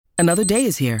Another day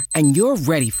is here, and you're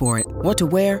ready for it. What to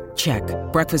wear? Check.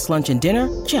 Breakfast, lunch, and dinner?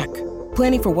 Check.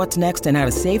 Planning for what's next and how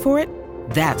to save for it?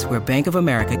 That's where Bank of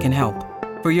America can help.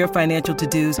 For your financial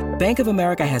to-dos, Bank of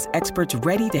America has experts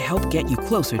ready to help get you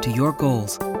closer to your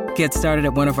goals. Get started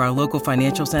at one of our local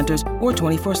financial centers or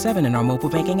 24/7 in our mobile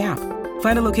banking app.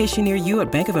 Find a location near you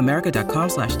at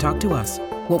bankofamerica.com/talktous.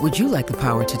 What would you like the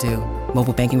power to do?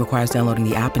 Mobile banking requires downloading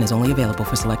the app and is only available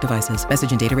for select devices.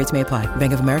 Message and data rates may apply.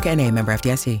 Bank of America N.A., member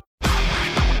FDIC.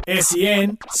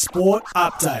 SEN Sport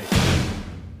Update.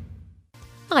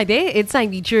 Hi there, it's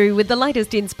Amy Drew with the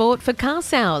latest in sport for Car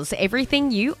Sales,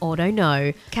 everything you ought to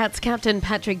know. Cats captain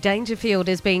Patrick Dangerfield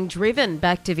is being driven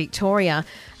back to Victoria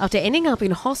after ending up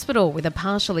in hospital with a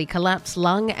partially collapsed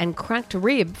lung and cracked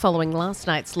rib following last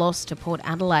night's loss to Port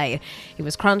Adelaide. He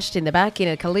was crunched in the back in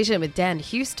a collision with Dan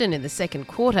Houston in the second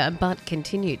quarter, but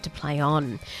continued to play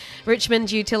on. Richmond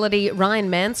utility Ryan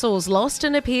Mansell's lost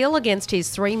an appeal against his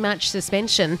 3-match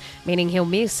suspension, meaning he'll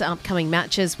miss upcoming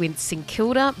matches with St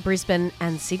Kilda, Brisbane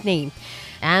and Sydney.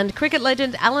 And cricket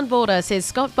legend Alan Border says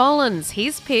Scott Boland's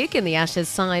his pick in the Ashes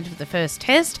side for the first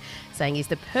test, saying he's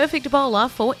the perfect bowler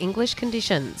for English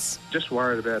conditions. Just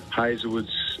worried about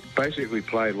Hazelwood's basically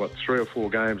played, 3 or 4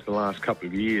 games the last couple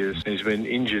of years, and he's been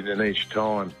injured in each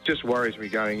time. Just worries me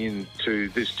going into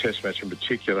this test match in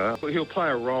particular. He'll play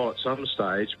a role at some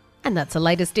stage. And that's the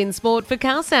latest in sport for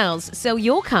Car Sales. Sell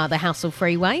your car the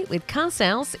hassle-free way with Car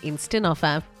Sales Instant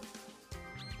Offer.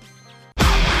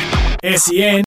 SEN